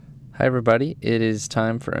Hi, everybody. It is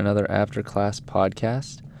time for another After Class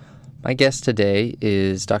podcast. My guest today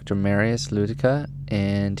is Dr. Marius Luedicke,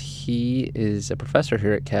 and he is a professor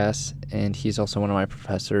here at CAS, and he's also one of my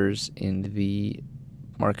professors in the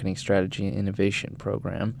Marketing Strategy and Innovation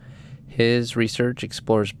program. His research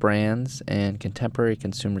explores brands and contemporary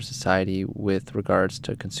consumer society with regards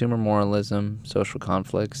to consumer moralism, social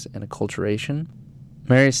conflicts, and acculturation.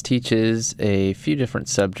 Marius teaches a few different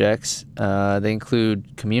subjects. They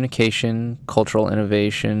include communication, cultural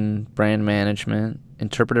innovation, brand management,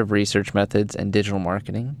 interpretive research methods, and digital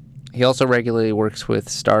marketing. He also regularly works with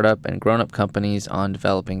startup and grown-up companies on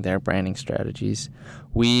developing their branding strategies.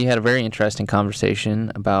 We had a very interesting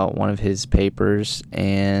conversation about one of his papers,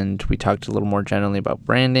 and we talked a little more generally about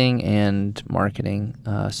branding and marketing.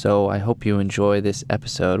 So I hope you enjoy this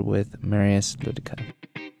episode with Marius Luedicke.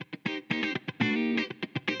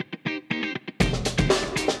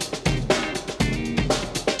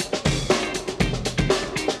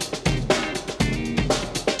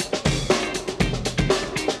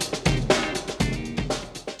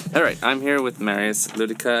 All right, I'm here with Marius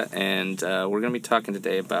Luedicke, and we're going to be talking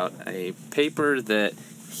today about a paper that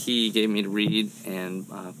he gave me to read and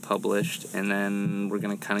published, and then we're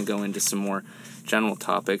going to kind of go into some more general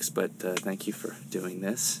topics, but thank you for doing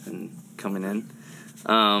this and coming in.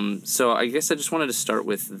 So I guess I just wanted to start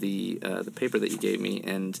with the paper that you gave me,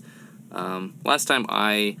 and last time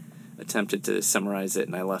I attempted to summarize it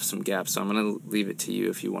and I left some gaps, so I'm going to leave it to you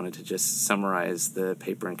if you wanted to just summarize the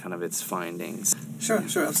paper and kind of its findings. Sure,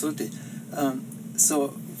 absolutely. So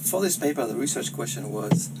for this paper, the research question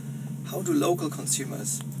was, how do local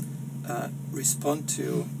consumers respond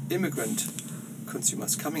to immigrant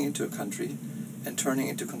consumers coming into a country and turning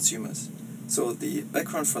into consumers? So the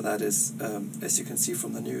background for that is, as you can see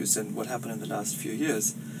from the news and what happened in the last few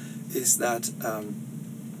years, is that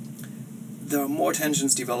there are more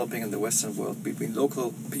tensions developing in the Western world between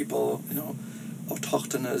local people,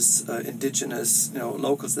 autochthonous, indigenous,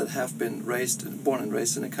 locals that have been born and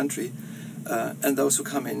raised in a country, and those who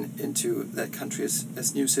come into that country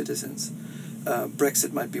as new citizens.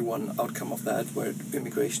 Brexit might be one outcome of that, where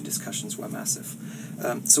immigration discussions were massive.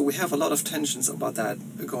 So we have a lot of tensions about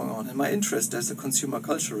that going on. And my interest as a consumer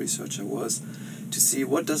culture researcher was to see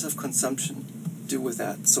what does consumption do with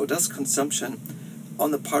that. So does consumption on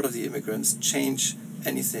the part of the immigrants change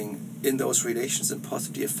anything in those relations and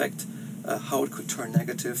possibly affect how it could turn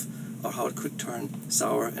negative or how it could turn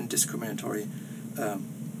sour and discriminatory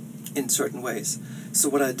in certain ways. So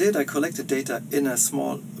what I did, I collected data in a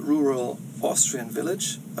small rural Austrian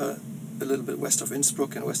village, a little bit west of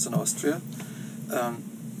Innsbruck in Western Austria,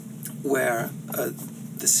 where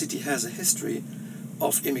the city has a history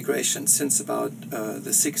of immigration since about the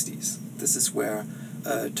 60s. This is where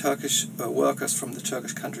Turkish workers from the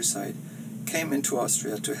Turkish countryside came into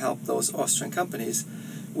Austria to help those Austrian companies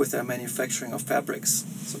with their manufacturing of fabrics.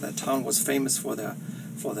 So that town was famous for their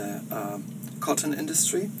cotton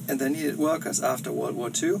industry, and they needed workers after World War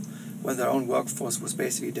II, when their own workforce was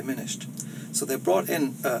basically diminished. So they brought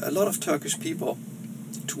in a lot of Turkish people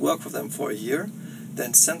to work for them for a year,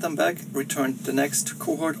 then sent them back, returned the next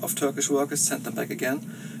cohort of Turkish workers, sent them back again,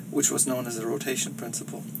 which was known as the rotation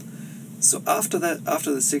principle. So after the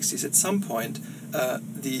 60s, at some point,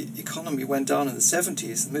 the economy went down in the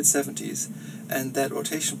 70s, mid-70s, and that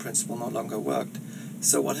rotation principle no longer worked.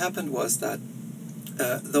 So what happened was that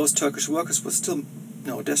those Turkish workers were still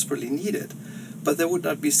desperately needed, but they would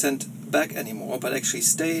not be sent back anymore, but actually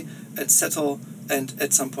stay and settle and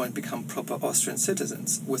at some point become proper Austrian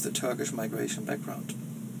citizens with a Turkish migration background.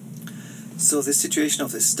 So the situation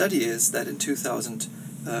of this study is that in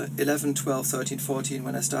 2011, 12, 13, 14,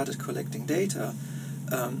 when I started collecting data,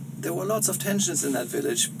 there were lots of tensions in that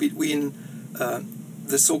village between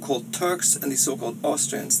the so-called Turks and the so-called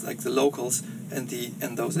Austrians, like the locals and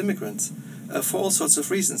those immigrants, for all sorts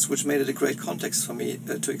of reasons, which made it a great context for me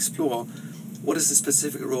to explore what is the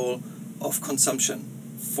specific role of consumption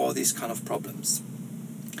for these kind of problems.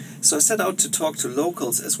 So I set out to talk to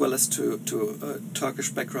locals as well as to Turkish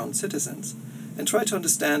background citizens and try to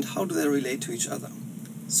understand how do they relate to each other.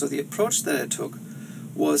 So the approach that I took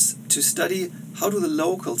was to study how do the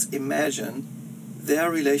locals imagine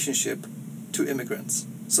their relationship to immigrants.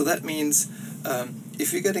 So that means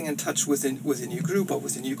if you're getting in touch with a new group or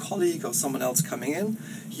with a new colleague or someone else coming in,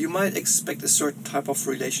 you might expect a certain type of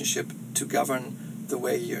relationship to govern the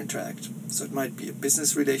way you interact. So it might be a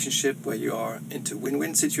business relationship where you are into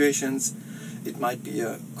win-win situations. It might be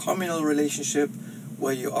a communal relationship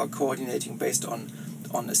where you are coordinating based on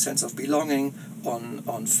a sense of belonging,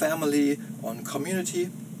 on family, on community.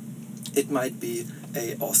 It might be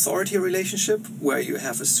a authority relationship where you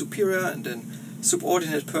have a superior and then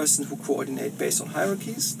subordinate person who coordinate based on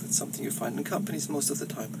hierarchies. That's something you find in companies most of the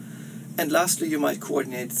time. And lastly, you might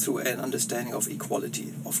coordinate through an understanding of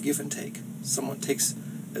equality, of give and take. Someone takes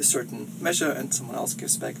a certain measure and someone else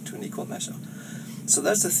gives back to an equal measure. So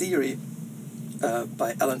that's a theory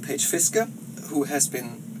by Alan Page Fiske, who has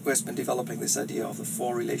been developing this idea of the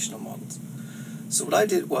 4 relational models. So what I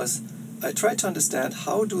did was I tried to understand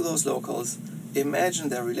how do those locals imagine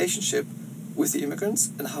their relationship with the immigrants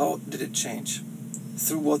and how did it change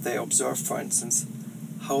through what they observed, for instance,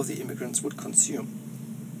 how the immigrants would consume.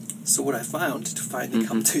 So what I found, to finally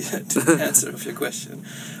come to the answer of your question,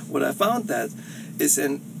 what I found that is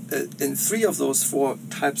in 3 of those 4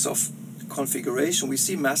 types of configuration, we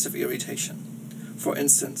see massive irritation. For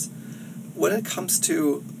instance, when it comes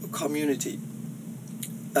to community,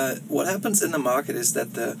 what happens in the market is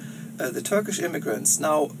that the Turkish immigrants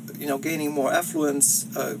now, gaining more affluence,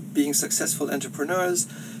 being successful entrepreneurs,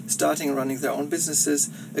 starting and running their own businesses,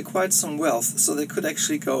 acquired some wealth, so they could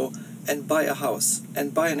actually go and buy a house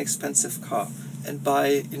and buy an expensive car and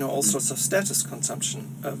buy all sorts of status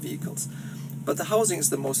consumption vehicles. But the housing is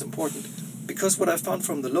the most important, because what I found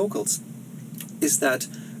from the locals is that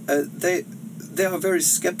they are very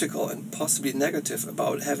skeptical and possibly negative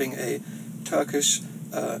about having a Turkish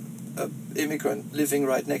immigrant living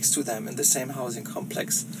right next to them in the same housing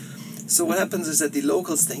complex. So what happens is that the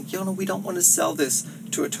locals think, we don't want to sell this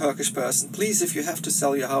to a Turkish person. Please, if you have to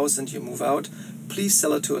sell your house and you move out, please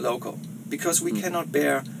sell it to a local, because we cannot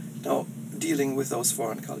bear dealing with those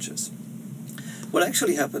foreign cultures. What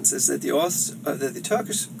actually happens is that the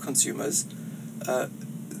Turkish consumers,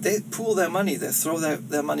 they pool their money, they throw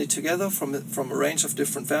their money together from a range of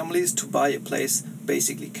different families to buy a place,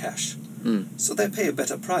 basically cash. So they pay a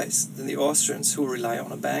better price than the Austrians, who rely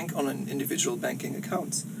on a bank, on an individual banking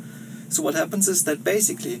accounts. So what happens is that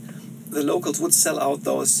basically the locals would sell out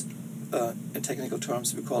those, in technical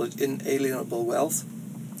terms we call it inalienable wealth,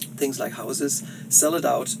 things like houses, sell it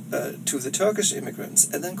out to the Turkish immigrants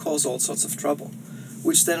and then cause all sorts of trouble,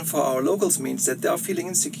 which then for our locals means that they are feeling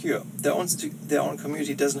insecure. Their own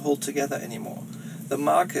community doesn't hold together anymore. The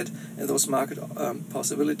market and those market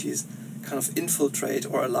possibilities kind of infiltrate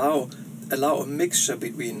or allow a mixture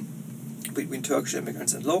between Turkish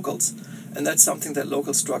immigrants and locals, and that's something that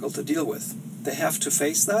locals struggle to deal with. They have to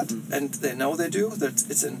face that, and they know they do, that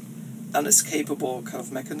it's an unescapable kind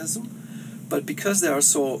of mechanism. But because they are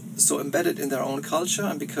so embedded in their own culture,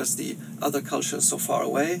 and because the other culture is so far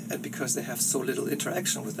away, and because they have so little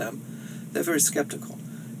interaction with them, they're very skeptical.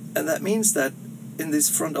 And that means that in this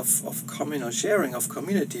front of communal sharing, of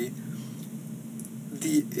community,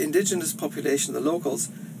 the indigenous population, the locals,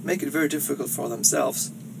 make it very difficult for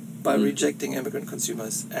themselves by rejecting immigrant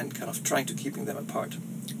consumers and kind of trying to keeping them apart,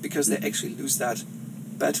 because they actually lose that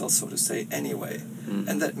battle, so to say, anyway.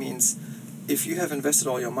 And that means if you have invested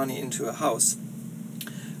all your money into a house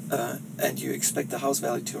and you expect the house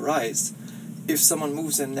value to rise, if someone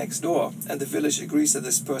moves in next door and the village agrees that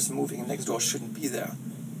this person moving in next door shouldn't be there,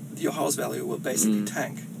 your house value will basically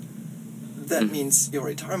tank. That means your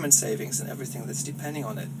retirement savings and everything that's depending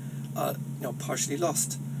on it are partially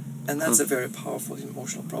lost. And that's a very powerful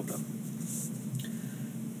emotional problem.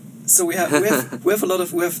 So we have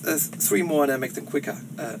 3 more, and I make them quicker,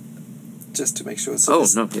 just to make sure. So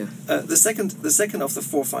the second of the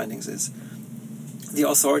 4 findings is the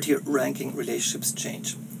authority ranking relationships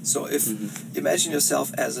change. So if imagine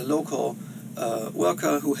yourself as a local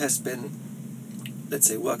worker who has been, let's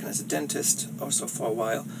say, working as a dentist or so for a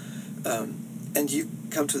while, and you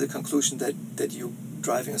come to the conclusion that you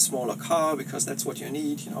driving a smaller car because that's what you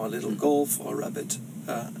need, a little Golf or Rabbit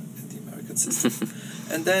in the American system.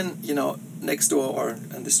 And then, next door or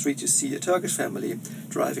on the street you see a Turkish family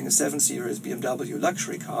driving a 7 Series BMW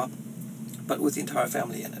luxury car, but with the entire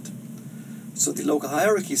family in it. So the local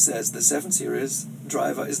hierarchy says the 7 Series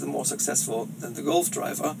driver is the more successful than the Golf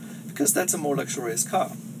driver, because that's a more luxurious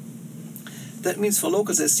car. That means for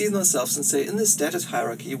locals, they see themselves and say, in this status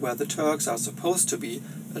hierarchy where the Turks are supposed to be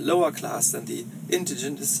a lower class than the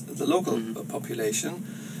indigenous, the local population,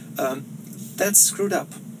 that's screwed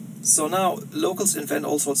up. So now locals invent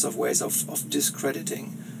all sorts of ways of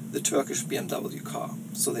discrediting the Turkish BMW car.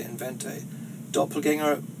 So they invent a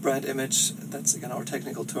doppelganger brand image. That's again our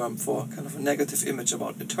technical term for kind of a negative image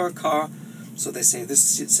about a Turk car. So they say this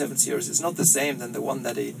 7 Series is not the same than the one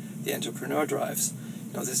that the entrepreneur drives.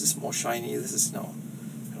 This is more shiny. This is kind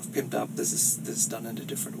of pimped up. This is done in a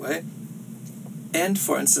different way. And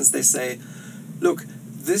for instance, they say, look,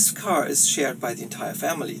 this car is shared by the entire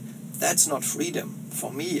family. That's not freedom.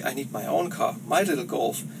 For me, I need my own car. My little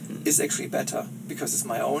Golf is actually better because it's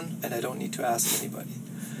my own and I don't need to ask anybody.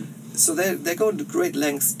 So they go to great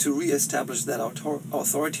lengths to reestablish that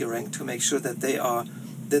authority rank, to make sure that they are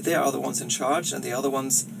the ones in charge, and the other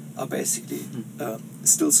ones are basically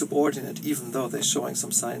still subordinate, even though they're showing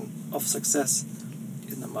some sign of success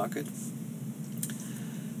in the market.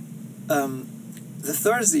 The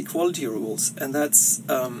third is the equality rules, and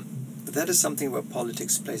that is something where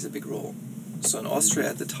politics plays a big role. So in Austria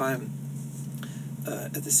at the time,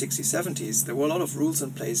 at the 60s, 70s, there were a lot of rules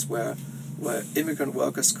in place where immigrant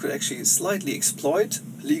workers could actually slightly exploit,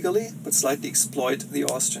 legally, but slightly exploit the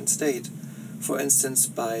Austrian state. For instance,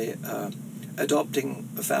 by adopting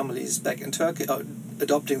families back in Turkey,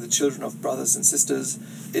 adopting the children of brothers and sisters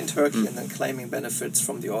in Turkey, and then claiming benefits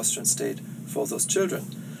from the Austrian state for those children.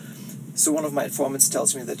 So one of my informants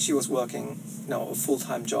tells me that she was working, a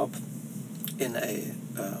full-time job in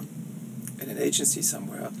an agency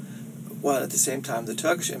somewhere, while at the same time the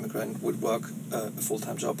Turkish immigrant would work a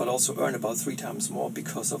full-time job, but also earn about 3 times more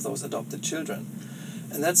because of those adopted children.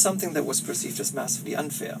 And that's something that was perceived as massively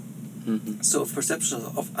unfair. Mm-hmm. So if perceptions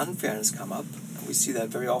of unfairness come up, and we see that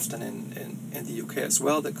very often in the UK as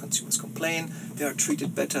well, that consumers complain, they are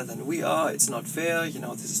treated better than we are, it's not fair,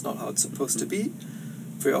 this is not how it's supposed to be.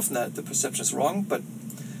 Very often that the perception is wrong, but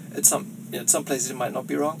at some places it might not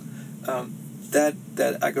be wrong.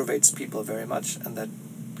 That aggravates people very much, and that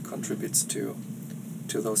contributes to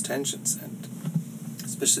those tensions. And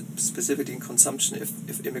specifically in consumption,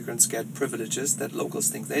 if immigrants get privileges that locals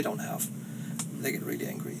think they don't have, they get really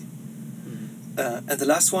angry. Mm-hmm. And the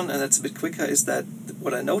last one, and that's a bit quicker, is that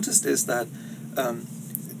what I noticed is that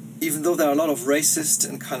even though there are a lot of racist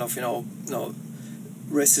and kind of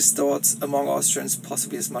racist thoughts among Austrians,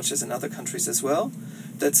 possibly as much as in other countries as well,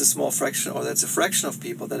 that's a small fraction, or that's a fraction of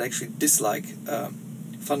people that actually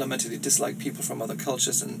fundamentally dislike people from other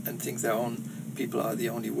cultures and think their own people are the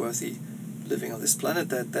only worthy living on this planet.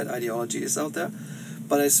 That ideology is out there.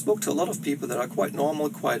 But I spoke to a lot of people that are quite normal,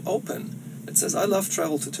 quite open, that says, I love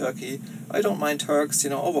travel to Turkey, I don't mind Turks,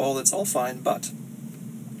 overall it's all fine, but.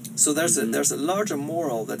 So there's a larger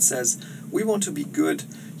moral that says we want to be good,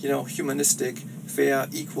 humanistic, fair,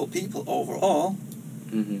 equal people overall,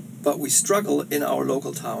 but we struggle in our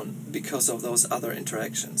local town because of those other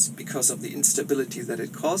interactions, because of the instability that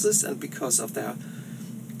it causes, and because of their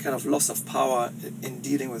kind of loss of power in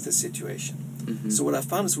dealing with the situation. Mm-hmm. So what I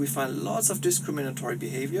found is we find lots of discriminatory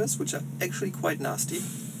behaviors, which are actually quite nasty,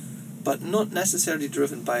 but not necessarily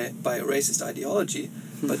driven by a racist ideology,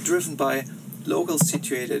 but driven by local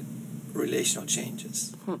situated relational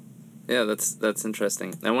changes. Huh. Yeah, that's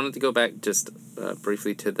interesting. I wanted to go back just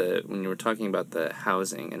briefly to when you were talking about the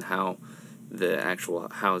housing and how the actual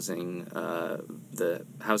housing, the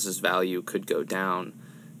house's value could go down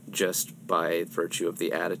just by virtue of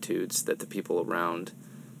the attitudes that the people around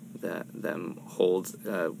them hold.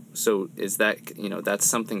 So is that, that's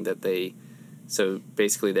something that so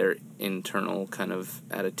basically their internal kind of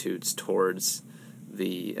attitudes towards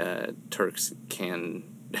the Turks can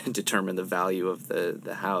determine the value of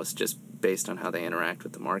the house just based on how they interact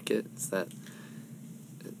with the market. Is that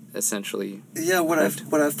essentially? Yeah, what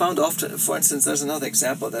I've found often, for instance, there's another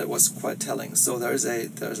example that was quite telling. So there's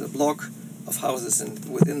a block of houses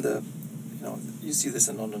within the, you see this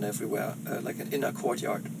in London everywhere, like an inner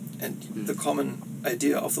courtyard, and the common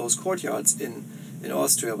idea of those courtyards in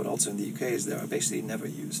Austria, but also in the UK, is they are basically never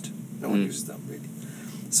used. No one uses them really.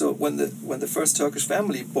 So when the first Turkish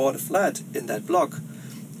family bought a flat in that block,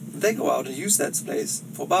 they go out and use that place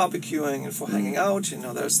for barbecuing and for hanging out.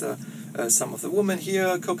 There's some of the women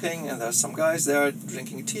here cooking, and there's some guys there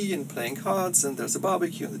drinking tea and playing cards, and there's a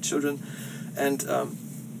barbecue and the children. And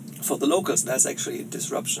for the locals, that's actually a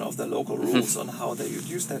disruption of the local rules on how they would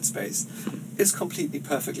use that space. It's completely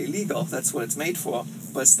perfectly legal. That's what it's made for,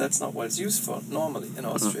 but that's not what it's used for normally in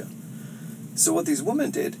Austria. So what these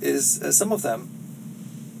women did is, some of them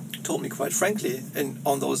told me quite frankly,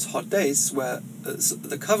 on those hot days where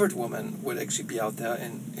the covered woman would actually be out there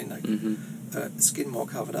in skin more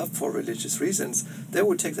covered up for religious reasons, they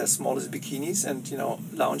would take their smallest bikinis and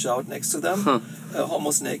lounge out next to them,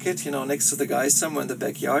 almost naked, next to the guys somewhere in the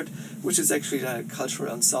backyard, which is actually a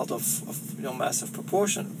cultural insult of massive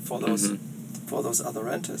proportion for those other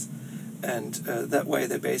renters, and that way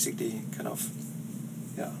they basically kind of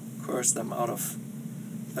coerced them out of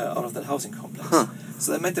that housing complex.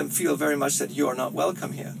 So they made them feel very much that you are not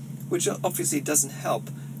welcome here, which obviously doesn't help.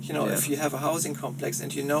 If you have a housing complex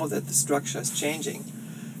and that the structure is changing,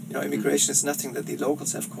 immigration is nothing that the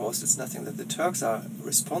locals have caused. It's nothing that the Turks are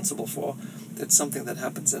responsible for. That's something that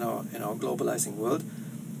happens in our globalizing world.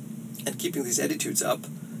 And keeping these attitudes up,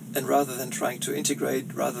 and rather than trying to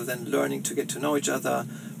integrate, rather than learning to get to know each other,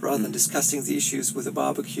 rather than discussing the issues with a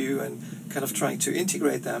barbecue and kind of trying to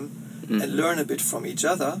integrate them, and learn a bit from each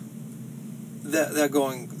other, they're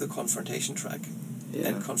going the confrontation track. Yeah.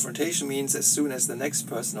 And confrontation means as soon as the next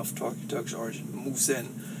person of Turkish origin moves in,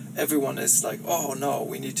 everyone is like, oh no,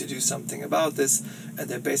 we need to do something about this, and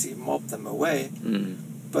they basically mob them away.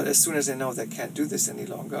 But as soon as they know they can't do this any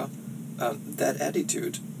longer, that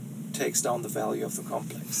attitude takes down the value of the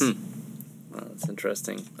complex. Well, that's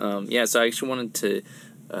interesting. So I actually wanted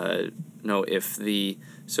to know if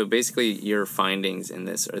so basically your findings in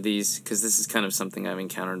this, are these, because this is kind of something I've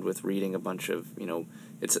encountered with reading a bunch of,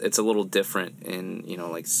 it's a little different in,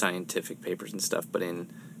 like scientific papers and stuff, but in,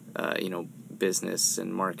 business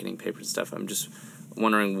and marketing papers and stuff. I'm just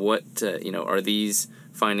wondering what, are these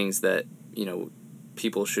findings that,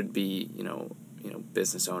 people should be,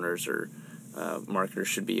 business owners or marketers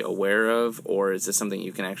should be aware of, or is this something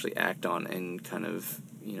you can actually act on and kind of,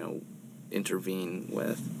 intervene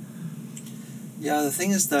with? Yeah, the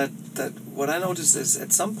thing is that what I noticed is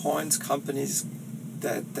at some points companies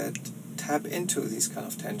that tap into these kind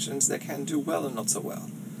of tensions, they can do well and not so well.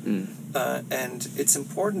 And it's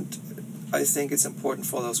important, I think it's important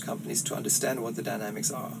for those companies to understand what the dynamics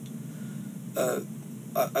are.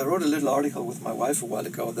 I wrote a little article with my wife a while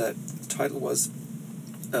ago that the title was,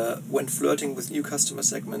 when flirting with new customer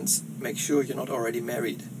segments, make sure you're not already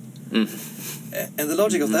married. And the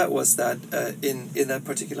logic of that was that in that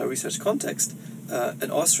particular research context,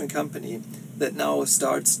 an Austrian company that now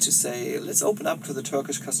starts to say, let's open up to the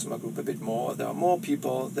Turkish customer group a bit more. There are more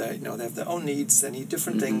people. They have their own needs. They need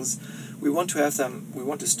different things. We want to have them. We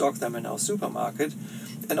want to stock them in our supermarket,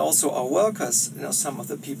 and also our workers. Some of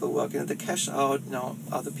the people working at the cash out,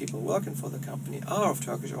 other people working for the company are of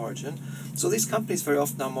Turkish origin. So these companies very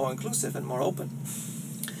often are more inclusive and more open.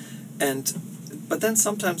 But then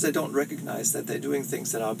sometimes they don't recognize that they're doing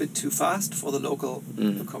things that are a bit too fast for the local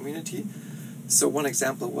community. So one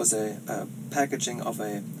example was a packaging of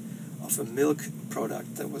a milk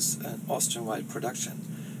product that was an Austrian-wide production,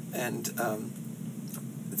 and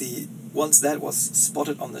once that was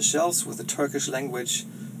spotted on the shelves with a Turkish language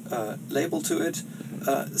label to it,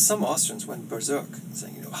 some Austrians went berserk,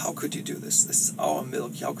 saying, how could you do this? This is our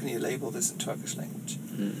milk. How can you label this in Turkish language?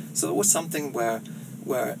 So it was something where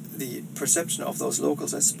the perception of those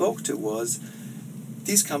locals I spoke to was,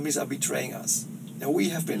 these companies are betraying us. Now, we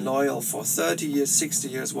have been loyal for 30 years, 60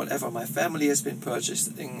 years, whatever. My family has been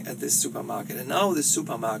purchasing at this supermarket, and now this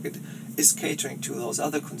supermarket is catering to those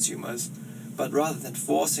other consumers, but rather than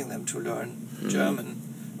forcing them to learn German,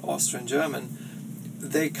 Austrian German,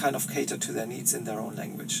 they kind of cater to their needs in their own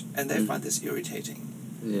language, and they find this irritating.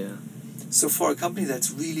 Yeah. So for a company,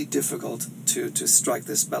 that's really difficult to strike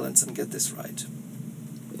this balance and get this right.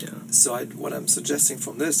 Yeah. So what I'm suggesting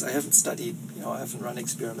from this, I haven't studied, I haven't run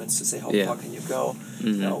experiments to say how far can you go,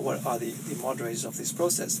 what are the moderators of this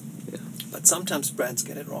process. Yeah. But sometimes brands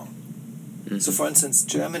get it wrong. So for instance,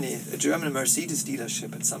 a German Mercedes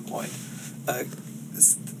dealership at some point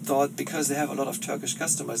thought because they have a lot of Turkish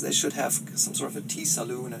customers, they should have some sort of a tea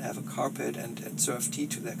saloon and have a carpet and serve tea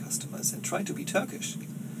to their customers and try to be Turkish.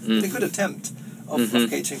 A good attempt of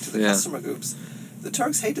catering to the customer groups. The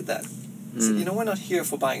Turks hated that. So, we're not here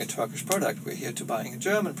for buying a Turkish product. We're here to buying a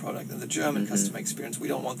German product, and the German customer experience, we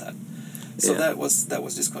don't want that. So that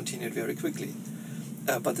was discontinued very quickly.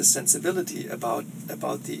 But the sensibility about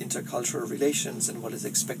the intercultural relations and what is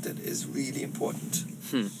expected is really important.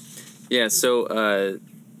 Yeah. So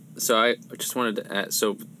I just wanted to add.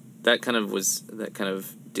 So that kind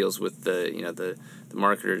of deals with the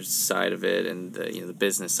marketer's side of it and the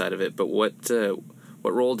business side of it. But what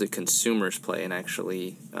role do consumers play in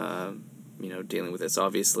actually dealing with this?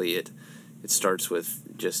 Obviously, it starts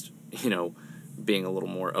with just being a little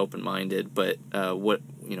more open-minded. But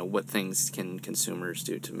what things can consumers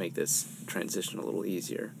do to make this transition a little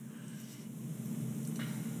easier?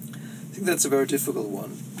 I think that's a very difficult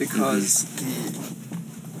one because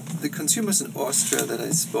the consumers in Austria that I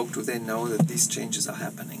spoke to, they know that these changes are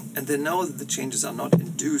happening, and they know that the changes are not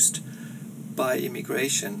induced by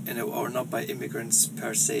immigration or not by immigrants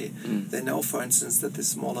per se. They know, for instance, that the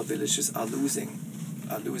smaller villages are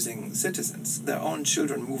losing citizens. Their own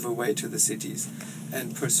children move away to the cities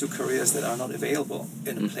and pursue careers that are not available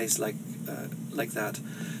in a place like that.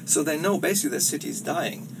 So they know basically the city is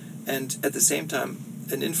dying, and at the same time,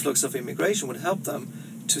 an influx of immigration would help them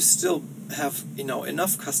to still have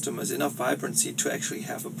enough customers, enough vibrancy to actually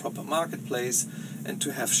have a proper marketplace and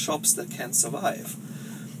to have shops that can survive.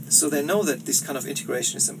 So they know that this kind of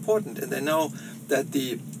integration is important, and they know that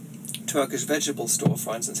the Turkish vegetable store,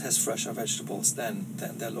 for instance, has fresher vegetables than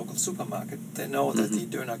their local supermarket. They know that the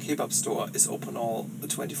Döner Kebab store is open all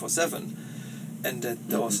 24/7, and that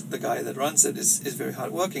the guy that runs it is very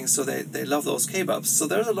hardworking, so they love those kebabs. So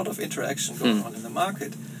there's a lot of interaction going on in the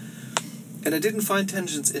market. And I didn't find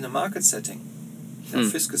tensions in a market setting.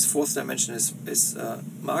 Fiskus' fourth dimension is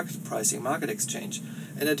market pricing, market exchange.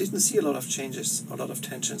 And I didn't see a lot of changes, a lot of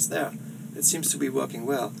tensions there. It seems to be working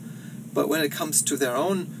well. But when it comes to their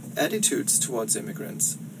own attitudes towards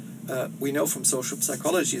immigrants, we know from social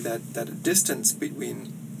psychology that a distance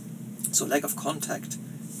between, so lack of contact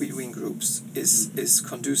between groups is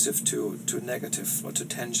conducive to negative or to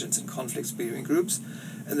tensions and conflicts between groups.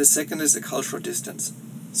 And the second is a cultural distance.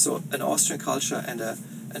 So an Austrian culture and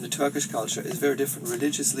a Turkish culture is very different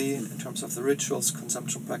religiously in terms of the rituals,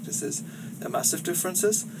 consumption practices. There are massive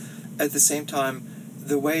differences. At the same time,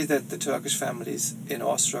 the way that the Turkish families in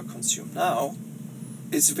Austria consume now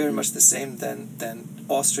is very much the same than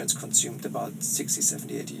Austrians consumed about 60,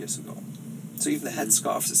 70, 80 years ago. So even the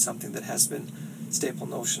headscarves is something that has been staple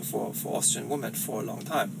notion for Austrian women for a long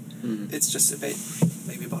time. It's just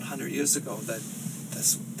maybe about 100 years ago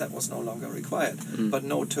that was no longer required. But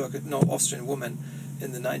no Austrian woman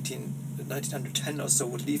in the 1910 or so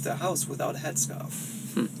would leave their house without a headscarf.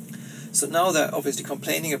 So now they're obviously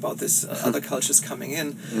complaining about this other cultures coming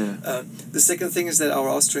in. The second thing is that our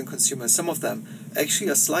Austrian consumers, some of them, actually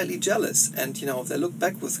are slightly jealous, and they look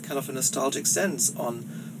back with kind of a nostalgic sense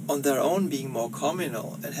on their own being more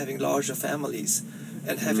communal and having larger families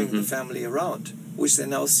and having the family around, which they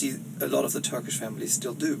now see a lot of the Turkish families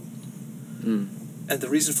still do. And the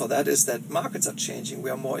reason for that is that markets are changing. We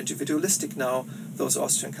are more individualistic now. Those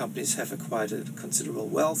Austrian companies have acquired a considerable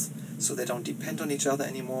wealth, so they don't depend on each other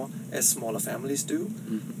anymore, as smaller families do.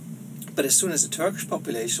 But as soon as the Turkish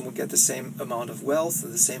population would get the same amount of wealth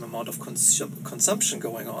and the same amount of consumption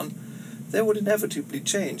going on, they would inevitably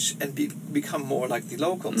change and become more like the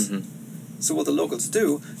locals. So what the locals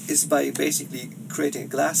do is by basically creating a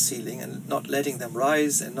glass ceiling and not letting them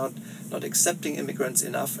rise and not accepting immigrants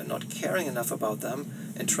enough and not caring enough about them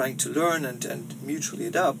and trying to learn and mutually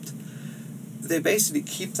adapt, they basically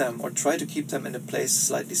keep them or try to keep them in a place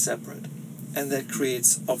slightly separate. And that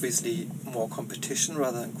creates obviously more competition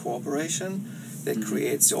rather than cooperation. That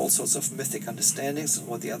creates all sorts of mythic understandings of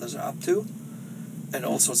what the others are up to and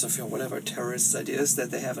all sorts of whatever terrorist ideas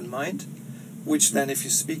that they have in mind, which then if you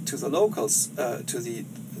speak to the locals, to the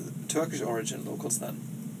Turkish origin locals then,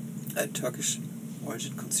 and Turkish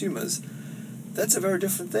origin consumers, that's a very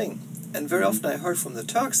different thing. And very often I heard from the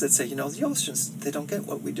Turks that say, the Austrians, they don't get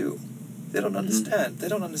what we do. They don't understand. They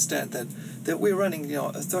don't understand that we're running,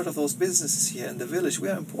 a third of those businesses here in the village. We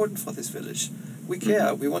are important for this village. We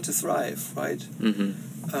care. We want to thrive, right?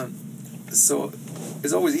 So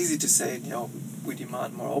it's always easy to say, we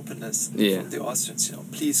demand more openness from the Austrians.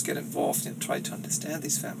 Please get involved and try to understand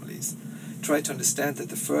these families. Try to understand that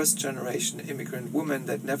the first generation immigrant woman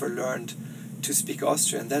that never learned to speak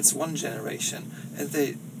Austrian, that's one generation, and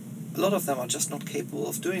a lot of them are just not capable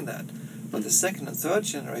of doing that. But the second and third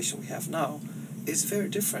generation we have now is very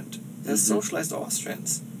different. They're socialized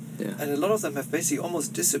Austrians. And a lot of them have basically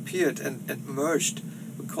almost disappeared and merged.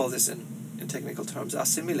 We call this in technical terms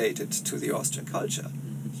assimilated to the Austrian culture.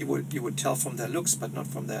 You would tell from their looks, but not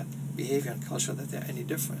from their behavior and culture, that they're any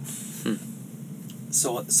different.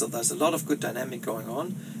 So there's a lot of good dynamic going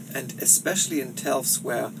on, and especially in Telfs,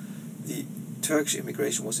 where the Turkish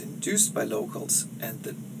immigration was induced by locals, and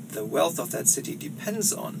the wealth of that city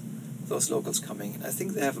depends on those locals coming in. I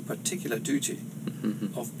think they have a particular duty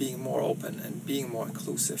of being more open and being more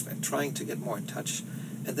inclusive and trying to get more in touch,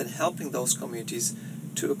 and then helping those communities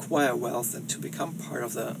to acquire wealth and to become part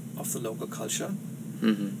of the local culture.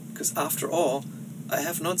 Because after all, I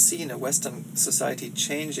have not seen a Western society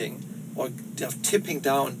changing or tipping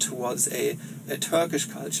down towards a Turkish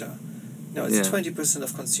culture. It's 20%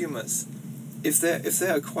 of consumers. If they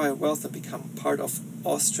acquire wealth and become part of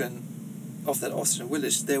that Austrian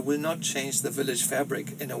village, they will not change the village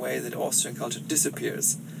fabric in a way that Austrian culture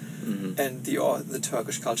disappears and the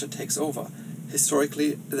Turkish culture takes over.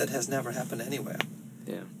 Historically, that has never happened anywhere.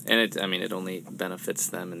 Yeah, and it only benefits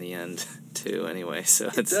them in the end too. Anyway, so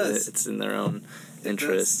it's in their own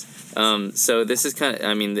interest. So this is kind of,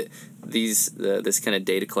 this kind of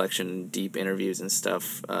data collection, deep interviews and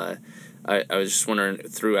stuff. I was just wondering,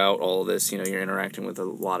 throughout all of this, you're interacting with a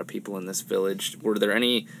lot of people in this village. Were there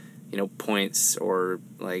any, points or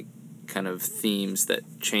like kind of themes that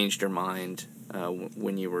changed your mind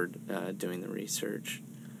when you were doing the research?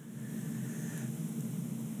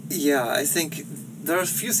 Yeah, I think there are a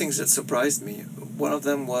few things that surprised me. One of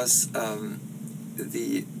them was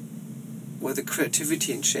the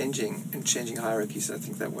creativity in changing hierarchies. I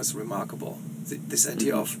think that was remarkable. This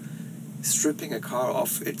idea of stripping a car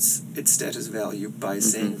of its status value by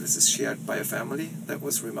saying this is shared by a family. That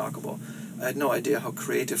was remarkable. I had no idea how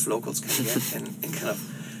creative locals can get in kind of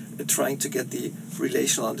trying to get the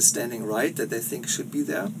relational understanding right that they think should be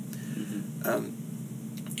there.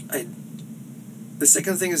 The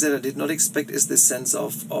second thing is that I did not expect is this sense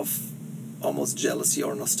of almost jealousy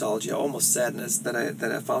or nostalgia, almost sadness that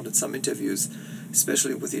I found in some interviews,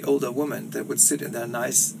 especially with the older women that would sit in their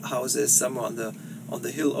nice houses somewhere on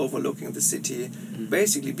the hill overlooking the city,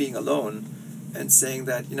 basically being alone and saying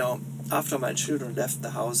that, you know, after my children left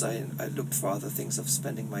the house, I looked for other things of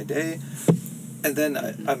spending my day. And then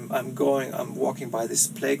I'm walking by this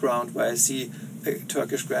playground where I see a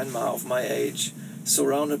Turkish grandma of my age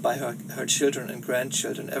surrounded by her children and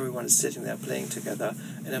grandchildren. Everyone is sitting there playing together.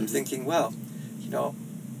 And I'm thinking, well, you know,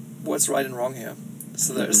 what's right and wrong here?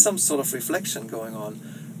 So there is some sort of reflection going on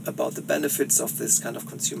about the benefits of this kind of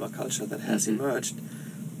consumer culture that has emerged.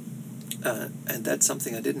 And that's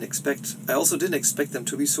something I didn't expect. I also didn't expect them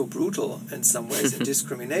to be so brutal in some ways in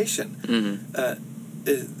discrimination.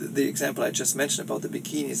 The example I just mentioned about the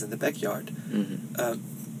bikinis in the backyard.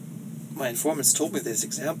 My informants told me these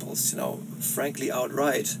examples, you know, frankly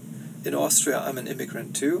outright. In Austria, I'm an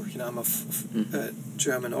immigrant too. You know, I'm of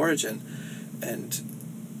German origin, and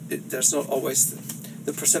there's not always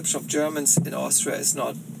the perception of Germans in Austria is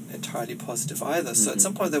not entirely positive either. So at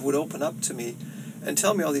some point, they would open up to me and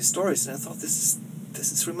tell me all these stories, and I thought this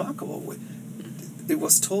is remarkable. It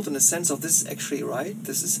was told in a sense of this is actually right.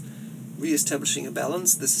 This is reestablishing a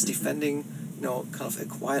balance. This is defending, you know, kind of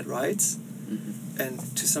acquired rights. And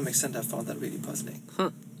to some extent, I found that really puzzling.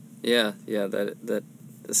 Yeah, that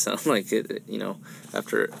sounds like it. You know,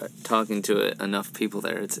 after talking to enough people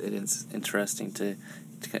there, it's interesting to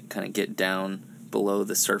kind of get down below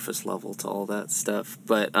the surface level to all that stuff.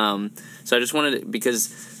 But so I just wanted to,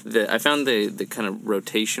 because I found the kind of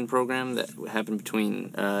rotation program that happened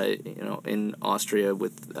between in Austria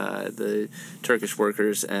with the Turkish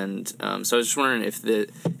workers, and so I was just wondering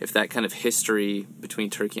if that kind of history between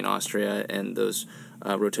Turkey and Austria and those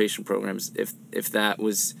rotation programs, if that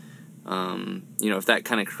was if that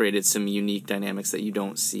kind of created some unique dynamics that you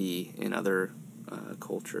don't see in other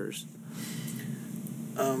cultures.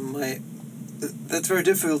 That's very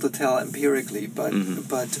difficult to tell empirically, but in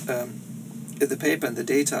the paper and the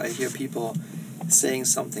data, I hear people saying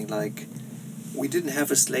something like, "We didn't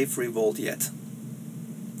have a slave revolt yet."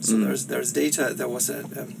 So there's data. There was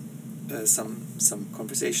some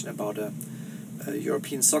conversation about a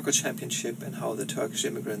European soccer championship and how the Turkish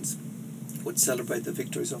immigrants would celebrate the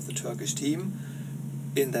victories of the Turkish team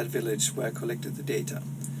in that village where I collected the data.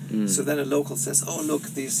 So then a local says, "Oh,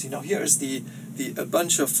 look, these, here's a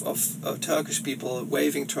bunch of Turkish people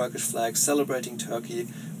waving Turkish flags, celebrating Turkey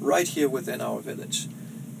right here within our village,"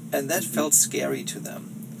 and that felt scary to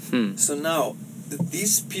them. So now,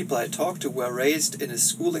 these people I talked to were raised in a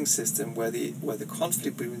schooling system where the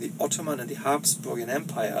conflict between the Ottoman and the Habsburgian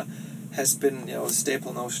Empire has been, a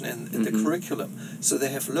staple notion in the curriculum. So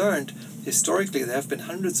they have learned historically there have been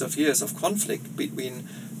hundreds of years of conflict between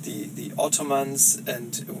the Ottomans and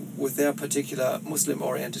with their particular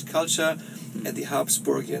Muslim-oriented culture, and the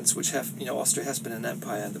Habsburgians, which have, Austria has been an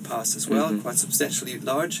empire in the past as well, quite substantially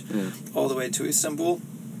large, all the way to Istanbul.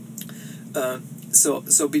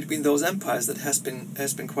 So between those empires, that has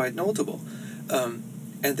been quite notable,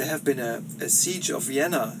 and there have been a siege of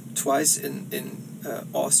Vienna twice in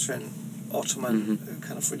Austrian-Ottoman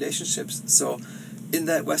kind of relationships. So in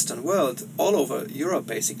that Western world, all over Europe,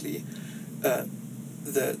 basically,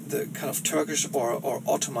 the kind of Turkish or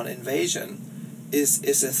Ottoman invasion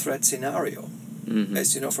is a threat scenario.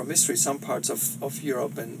 As you know from history, some parts of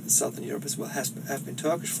Europe and Southern Europe as well have been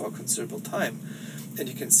Turkish for a considerable time, and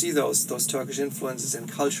you can see those Turkish influences in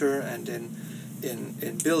culture and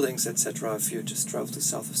in buildings, etc. If you just travel to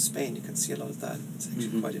south of Spain, you can see a lot of that. It's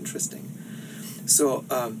actually quite interesting. So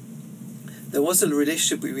there was a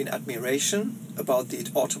relationship between admiration about the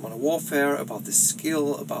Ottoman warfare, about the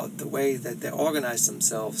skill, about the way that they organized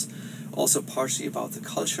themselves, also partially about the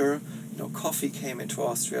culture. Coffee came into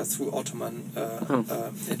Austria through Ottoman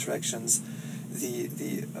interactions. The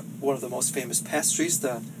one of the most famous pastries,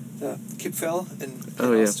 the Kipfel in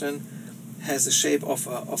Austrian, has the shape of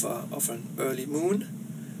an early moon,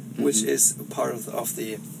 which is part of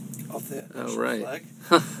the flag.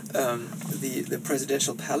 The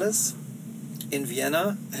presidential palace in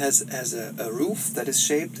Vienna has a roof that is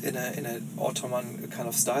shaped in an Ottoman kind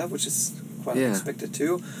of style, which is quite unexpected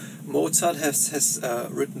too. Mozart has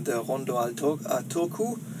written the Rondo al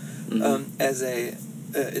Turku as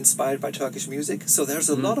inspired by Turkish music. So there's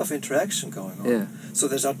a lot of interaction going on. So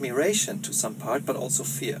there's admiration to some part, but also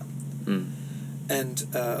fear. And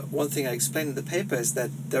one thing I explained in the paper is that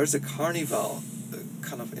there's a carnival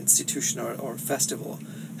kind of institution or festival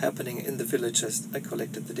happening in the village, as I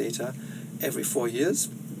collected the data, every 4 years.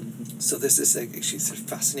 So this is actually a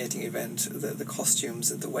fascinating event. The costumes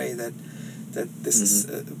and the way that this is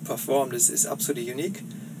performed is absolutely unique.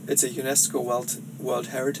 It's a UNESCO World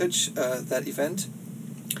Heritage, that event.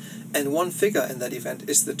 And one figure in that event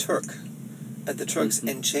is the Turk. And the Turk's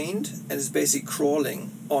enchained and is basically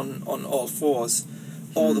crawling on all fours,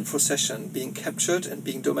 all the procession being captured and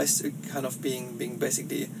being being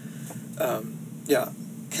basically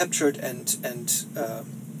captured and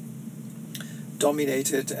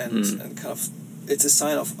dominated and kind of, it's a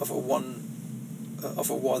sign of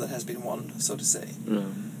a war that has been won, so to say.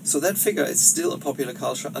 So that figure is still in popular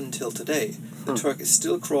culture until today. The Turk is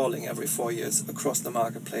still crawling every 4 years across the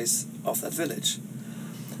marketplace of that village.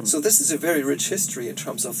 So this is a very rich history in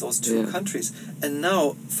terms of those two countries. And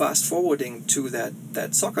now, fast forwarding to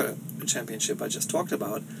that soccer championship I just talked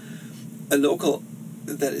about, a local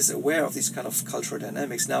that is aware of these kind of cultural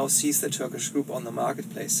dynamics now sees the Turkish group on the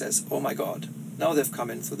marketplace, says, oh my God, now they've come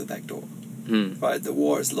in through the back door. Right? The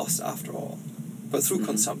war is lost after all. But through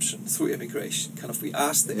consumption, through immigration, kind of we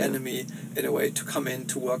asked the enemy, in a way, to come in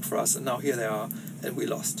to work for us, and now here they are, and we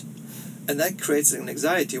lost. And that creates an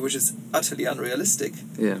anxiety which is utterly unrealistic.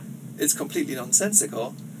 It's completely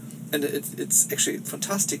nonsensical, and it's actually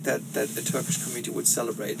fantastic that a Turkish community would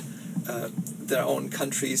celebrate their own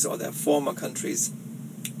countries or their former countries'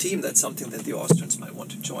 team. That's something that the Austrians might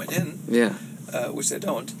want to join in, which they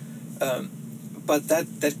don't. But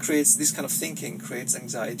that creates, this kind of thinking creates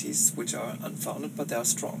anxieties which are unfounded, but they are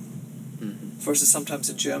strong. Versus sometimes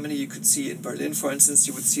in Germany, you could see, in Berlin, for instance,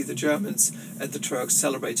 you would see the Germans and the Turks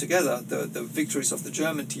celebrate together the victories of the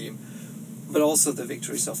German team, but also the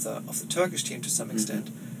victories of the Turkish team to some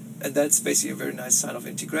extent. And that's basically a very nice sign of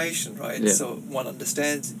integration, right? So one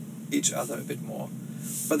understands each other a bit more.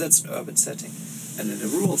 But that's an urban setting. And in a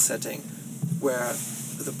rural setting, where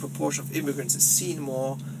the proportion of immigrants is seen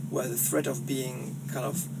more, where the threat of being kind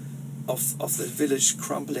of the village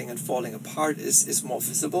crumbling and falling apart is more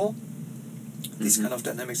visible, these kind of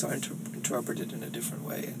dynamics are interpreted in a different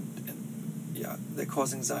way, and they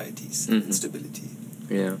cause anxieties and instability.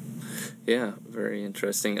 Very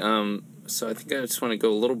interesting. So I think I just want to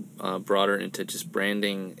go a little broader into just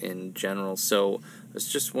branding in general. So I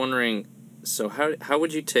was just wondering, so how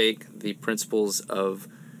would you take the principles of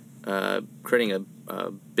creating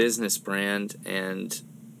a business brand and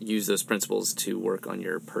use those principles to work on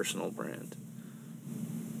your personal brand?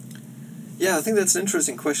 Yeah, I think that's an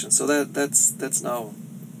interesting question. So that's now,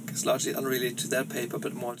 it's largely unrelated to that paper,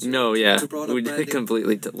 but more to broader we branding. did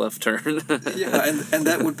completely left turn. and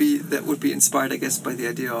that would be inspired, I guess, by the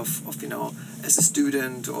idea of as a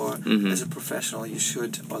student or as a professional, you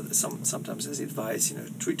should, or sometimes as advice,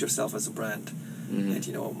 treat yourself as a brand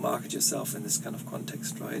and market yourself in this kind of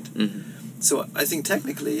context, right? So I think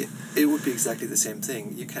technically it would be exactly the same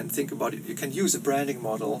thing. You can think about it. You can use a branding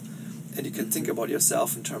model. And you can think about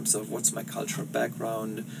yourself in terms of what's my cultural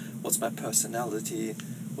background, what's my personality,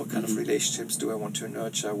 what kind of relationships do I want to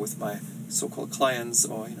nurture with my so-called clients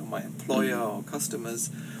or my employer or customers.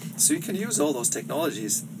 So you can use all those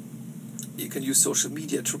technologies. You can use social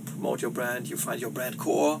media to promote your brand. You find your brand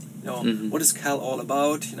core. What is Cal all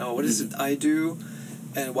about? What is it I do,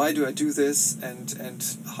 and why do I do this, and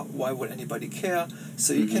why would anybody care?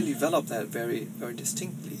 So you can develop that very, very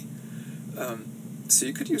distinctly. So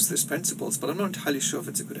you could use these principles, but I'm not entirely sure if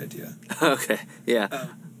it's a good idea. Okay, yeah.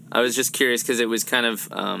 I was just curious because it was kind of,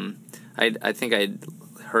 I think I'd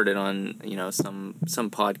heard it on, some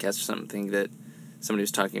podcast or something that somebody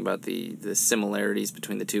was talking about the similarities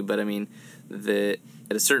between the two. But I mean,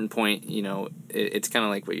 at a certain point, it's kind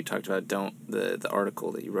of like what you talked about. The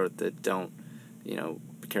article that you wrote that don't,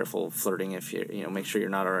 be careful flirting if you make sure you're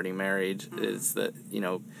not already married, is that,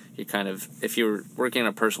 you kind of, if you're working on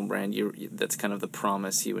a personal brand, that's kind of the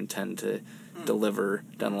promise you intend to deliver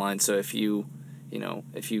down the line. So if you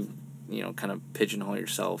kind of pigeonhole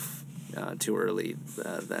yourself too early,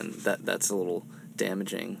 then that's a little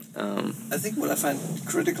damaging. I think what I find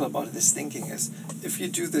critical about this thinking is if you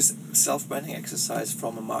do this self-branding exercise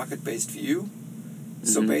from a market-based view,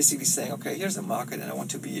 so basically saying, okay, here's a market, and I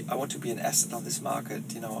want to be an asset on this market.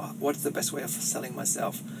 What's the best way of selling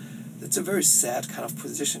myself? It's a very sad kind of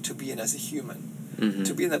position to be in as a human.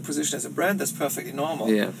 To be in that position as a brand, that's perfectly normal.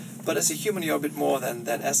 Yeah. But as a human, you're a bit more than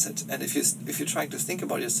asset. And if you're trying to think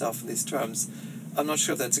about yourself in these terms, I'm not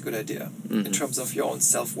sure if that's a good idea in terms of your own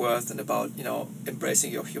self-worth and about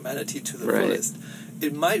embracing your humanity to the fullest.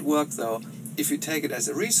 It might work though if you take it as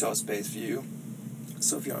a resource-based view.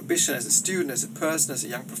 So if your ambition as a student, as a person, as a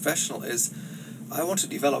young professional is, I want to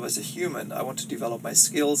develop as a human. I want to develop my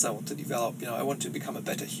skills. I want to develop, I want to become a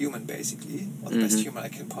better human, basically, or the best human I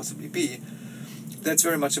can possibly be. That's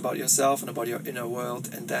very much about yourself and about your inner world,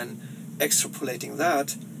 and then extrapolating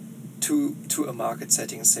that to a market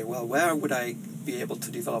setting and say, well, where would I be able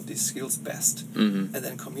to develop these skills best? And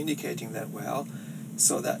then communicating that well,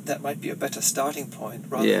 so that might be a better starting point,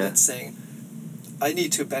 rather than saying, I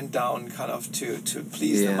need to bend down kind of to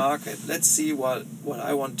please the market. Let's see what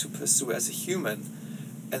I want to pursue as a human,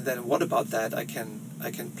 and then what about that I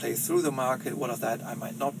can play through the market. What of that I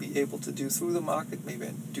might not be able to do through the market. Maybe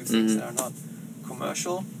I do things that are not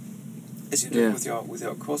commercial, as you do with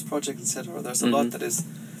your course project, etc. There's a lot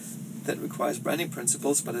that requires branding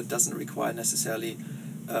principles, but it doesn't require necessarily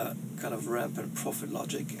kind of rampant profit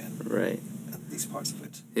logic and these parts of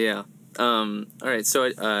it. Yeah. All right.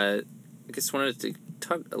 So I just wanted to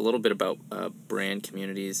talk a little bit about brand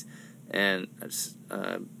communities, and just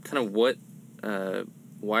kind of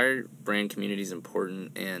why are brand communities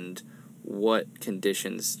important, and what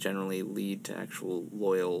conditions generally lead to actual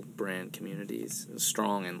loyal brand communities,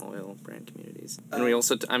 strong and loyal brand communities. And we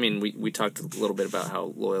also, we talked a little bit about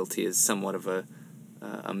how loyalty is somewhat of a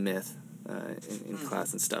myth in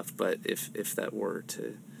class and stuff, but if that were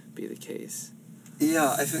to be the case.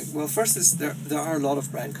 Yeah, I think, well, first is there are a lot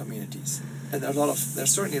of brand communities, and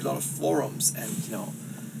there's certainly a lot of forums and,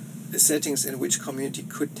 the settings in which community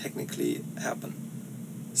could technically happen.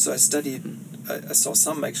 So I saw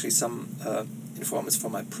some informants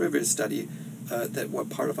from my previous study that were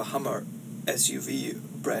part of a Hummer SUV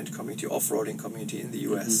brand community, off-roading community in the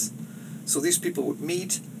US. So these people would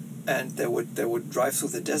meet, and they would drive through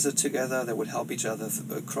the desert together, they would help each other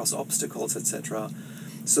cross obstacles, etc.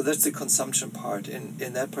 So that's the consumption part.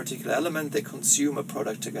 In that particular element, they consume a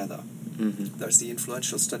product together. There's the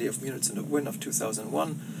influential study of Munitz and Wynn of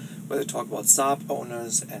 2001, where they talk about Saab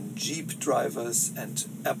owners and Jeep drivers and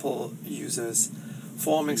Apple users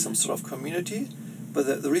forming some sort of community.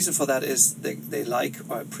 But the reason for that is they like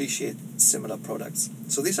or appreciate similar products.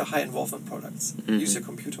 So these are high involvement products. Use your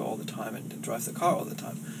computer all the time and drive the car all the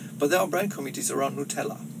time. But there are brand communities around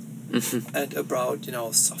Nutella. And about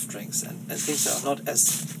soft drinks and things that are not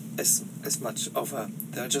as much of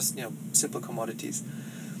they're just simple commodities.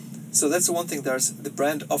 So that's the one thing. The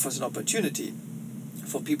brand offers an opportunity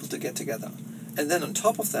for people to get together, and then on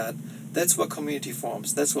top of that, that's where community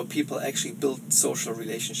forms. That's where people actually build social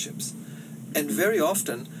relationships, and very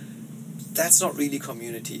often that's not really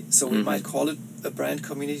community. So we might call it a brand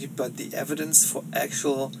community, but the evidence for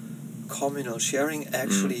actual communal sharing,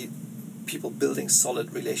 actually people building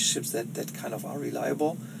solid relationships that kind of are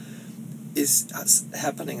reliable, is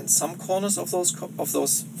happening in some corners of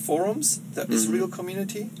those forums. There is real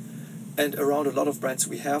community, and around a lot of brands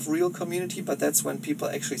we have real community, but that's when people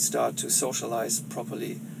actually start to socialize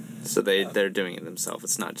properly. So they're doing it themselves.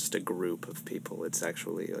 It's not just a group of people. It's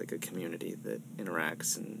actually like a community that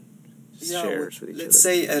interacts and shares with each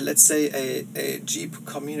other. Let's say a Jeep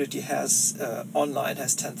community has online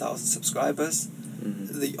has 10,000 subscribers.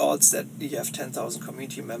 The odds that you have 10,000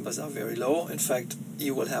 community members are very low. In fact,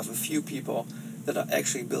 you will have a few people that are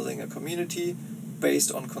actually building a community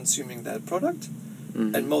based on consuming that product,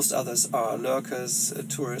 and most others are lurkers,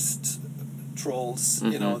 tourist trolls,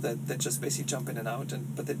 that just basically jump in and out,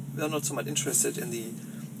 but they're not so much interested in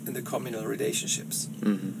the communal relationships.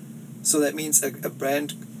 So that means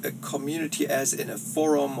a community, as in a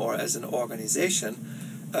forum or as an organization,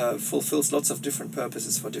 fulfills lots of different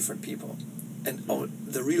purposes for different people. And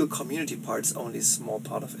the real community part is only a small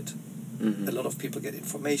part of it. A lot of people get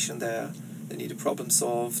information there. They need a problem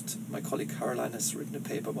solved. My colleague Caroline has written a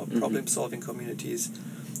paper about problem-solving communities.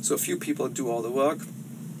 So a few people do all the work,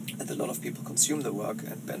 and a lot of people consume the work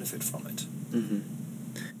and benefit from it.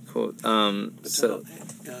 Cool.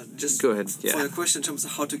 Just go ahead. For your question in terms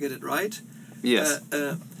of how to get it right. Yes.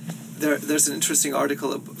 There's an interesting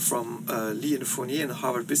article from Lee and Fournier in the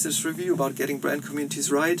Harvard Business Review about getting brand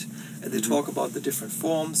communities right, and they talk about the different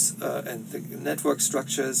forms and the network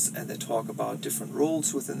structures, and they talk about different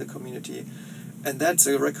roles within the community, and that's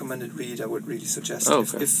a recommended read. I would really suggest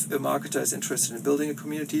if a marketer is interested in building a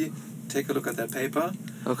community, take a look at that paper.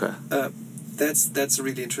 That's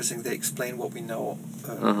really interesting. They explain what we know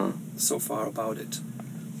so far about it.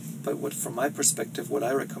 But from my perspective, what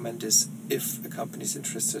I recommend is, if a company is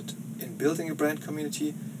interested in building a brand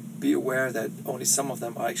community, be aware that only some of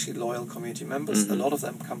them are actually loyal community members. A lot of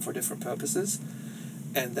them come for different purposes.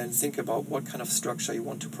 And then think about what kind of structure you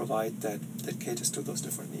want to provide that caters to those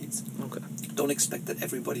different needs. Don't expect that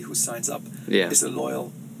everybody who signs up is a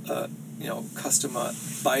loyal customer,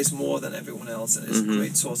 buys more than everyone else, and is a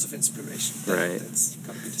great source of inspiration. That's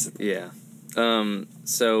going to be disappointing.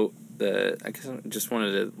 So I guess I just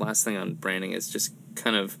wanted to, last thing on branding is just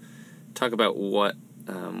kind of talk about what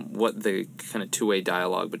the kind of two-way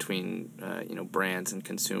dialogue between brands and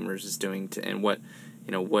consumers is doing and what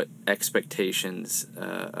expectations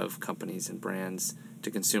of companies and brands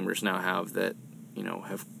to consumers now have that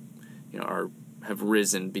have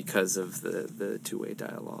risen because of the two-way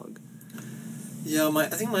dialogue. Yeah, I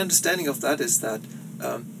think my understanding of that is that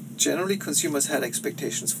generally consumers had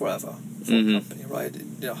expectations forever for a company, right?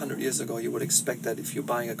 100 years ago, you would expect that if you're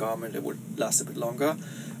buying a garment, it would last a bit longer,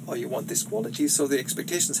 or you want this quality. So the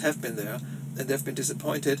expectations have been there, and they've been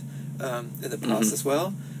disappointed in the past as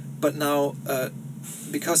well. But now,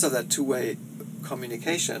 because of that two-way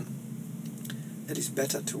communication, at least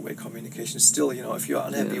better two-way communication, still, if you're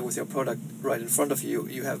unhappy with your product right in front of you,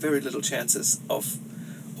 you have very little chances of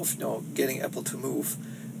getting Apple to move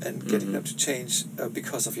and getting them to change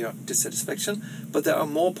because of your dissatisfaction. But there are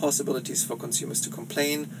more possibilities for consumers to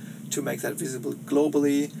complain, to make that visible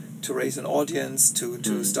globally, to raise an audience,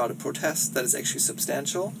 to start a protest that is actually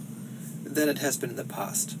substantial than it has been in the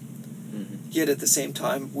past. Yet at the same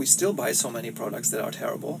time, we still buy so many products that are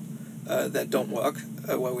terrible, that don't work,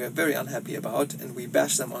 where we are very unhappy about, and we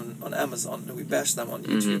bash them on Amazon, and we bash them on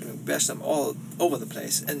YouTube, and we bash them all over the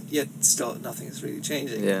place, and yet still nothing is really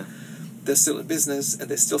changing. Yeah. They're still in business,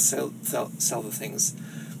 and they still sell the things.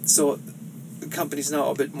 So companies now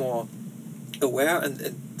are a bit more aware, and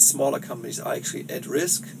smaller companies are actually at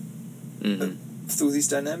risk through these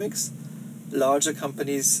dynamics. Larger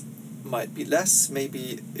companies might be less.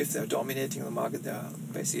 Maybe if they're dominating the market, they're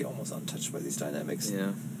basically almost untouched by these dynamics.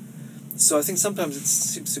 Yeah. So I think sometimes it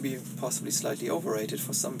seems to be possibly slightly overrated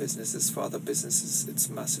for some businesses. For other businesses, it's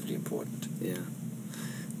massively important. Yeah.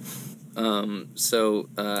 So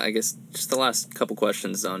I guess just the last couple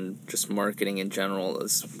questions on just marketing in general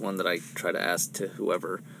is one that I try to ask to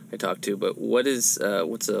whoever I talk to. But what's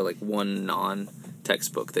one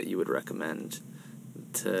non-textbook that you would recommend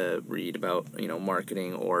to read about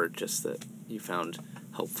marketing, or just that you found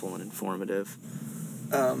helpful and informative?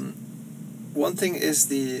 One thing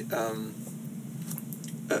is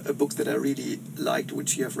a book that I really liked,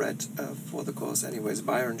 which you have read for the course anyways,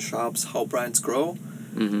 Byron Sharp's How Brands Grow.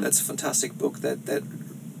 That's a fantastic book that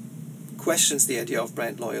questions the idea of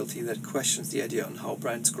brand loyalty, that questions the idea on how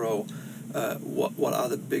brands grow, what are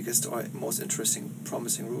the biggest or most interesting,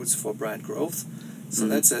 promising routes for brand growth. So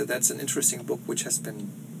that's an interesting book which has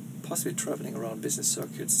been possibly traveling around business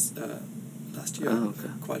circuits last year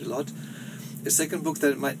quite a lot. A second book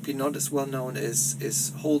that might be not as well known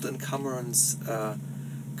is Holt and Cameron's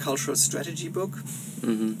Cultural Strategy book.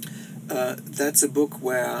 That's a book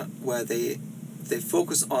where they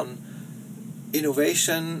focus on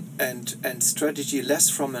innovation and strategy less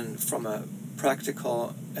from a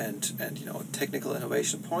practical and technical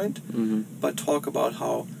innovation point, but talk about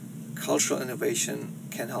how cultural innovation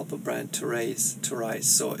can help a brand to rise.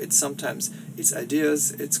 So it's sometimes it's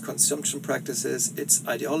ideas, it's consumption practices, it's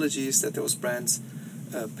ideologies that those brands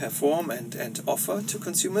perform and offer to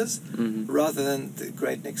consumers, rather than the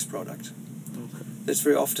great next product. That's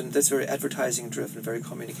very advertising driven, very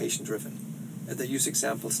communication driven. And they use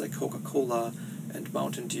examples like Coca-Cola and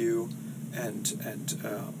Mountain Dew and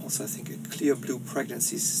also I think a Clear Blue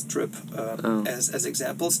pregnancy strip as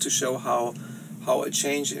examples to show how a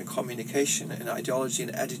change in communication and ideology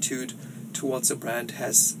and attitude towards a brand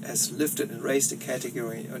has lifted and raised a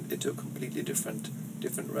category into a completely different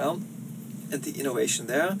realm. And the innovation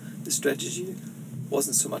there, the strategy,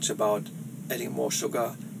 wasn't so much about adding more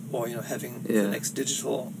sugar or having the next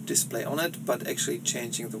digital display on it, but actually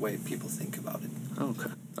changing the way people think about it.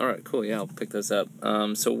 Okay. All right. Cool. Yeah, I'll pick those up.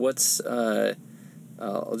 So what's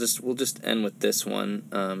we'll just end with this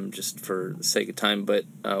one, just for the sake of time. But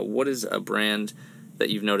what is a brand that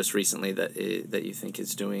you've noticed recently that you think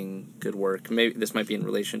is doing good work? Maybe this might be in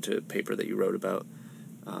relation to a paper that you wrote about,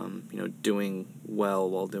 doing well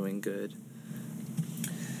while doing good.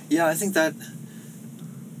 Yeah, I think that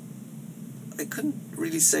I couldn't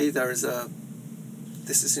really say this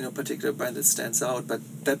is a particular brand that stands out, but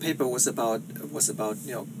that paper was about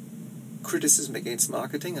criticism against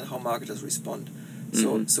marketing and how marketers respond.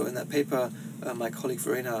 So in that paper, my colleague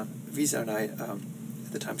Verena Wieser and I,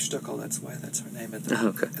 at the time Stöckel, that's her name at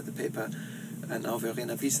the paper, and now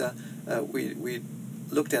Verena Wieser, we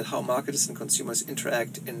looked at how marketers and consumers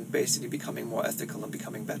interact in basically becoming more ethical and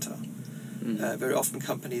becoming better. Very often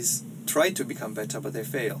companies try to become better, but they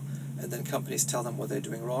fail. And then companies tell them what they're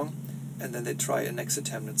doing wrong, and then they try a next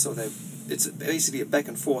attempt. And so it's basically a back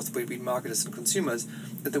and forth between marketers and consumers.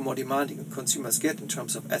 And the more demanding consumers get in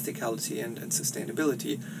terms of ethicality and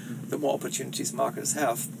sustainability, the more opportunities marketers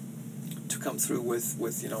have to come through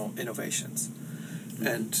with innovations.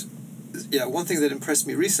 And one thing that impressed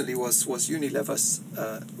me recently was Unilever's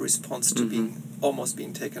response to almost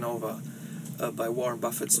being taken over by Warren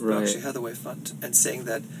Buffett's Berkshire Hathaway fund, and saying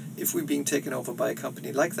that if we're being taken over by a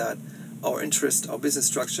company like that, our interest, our business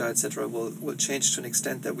structure, etc., will change to an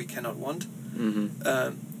extent that we cannot want.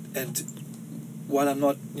 And while I'm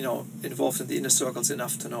not, involved in the inner circles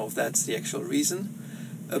enough to know if that's the actual reason,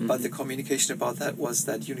 but the communication about that was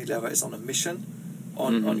that Unilever is on a mission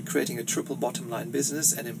on creating a triple bottom line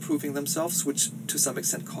business and improving themselves, which to some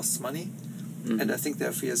extent costs money. And I think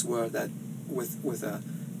their fears were that with a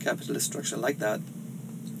capitalist structure like that,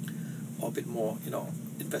 or a bit more,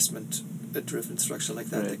 investment-driven structure like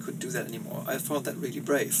that, they couldn't do that anymore. I found that really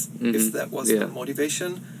brave. If that was the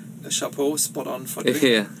motivation, chapeau, spot on for doing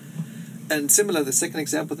it. And similar, the second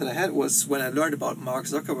example that I had was when I learned about Mark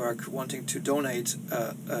Zuckerberg wanting to donate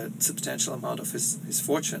a substantial amount of his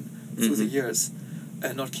fortune through the years,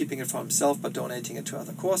 and not keeping it for himself, but donating it to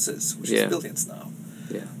other causes, which is billions now.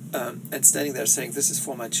 And standing there saying, "This is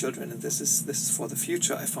for my children, and this is for the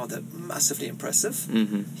future." I found that massively impressive.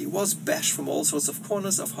 He was bashed from all sorts of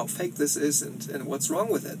corners of how fake this is and what's wrong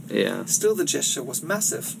with it. Still, the gesture was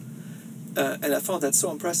massive, and I found that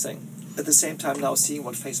so impressive. At the same time, now seeing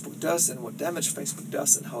what Facebook does and what damage Facebook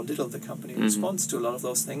does and how little the company responds to a lot of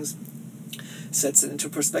those things sets it into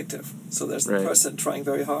perspective. So there's the person trying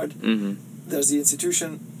very hard. There's the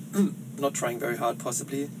institution not trying very hard,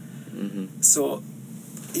 possibly. So,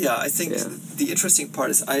 I think the interesting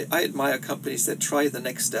part is I admire companies that try the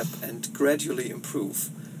next step and gradually improve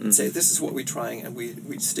and say, this is what we're trying, and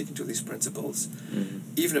we stick to these principles,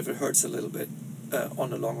 even if it hurts a little bit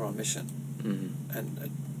on a long-run mission.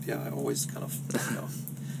 And I always kind of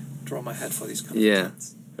draw my hat for these kind of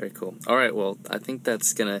things. Very cool. All right, well, I think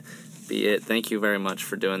that's going to be it. Thank you very much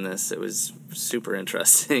for doing this. It was super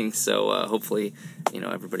interesting. So hopefully,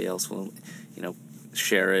 everybody else will,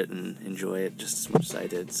 share it and enjoy it just as much as I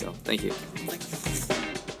did. So thank you. Thank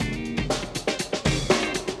you.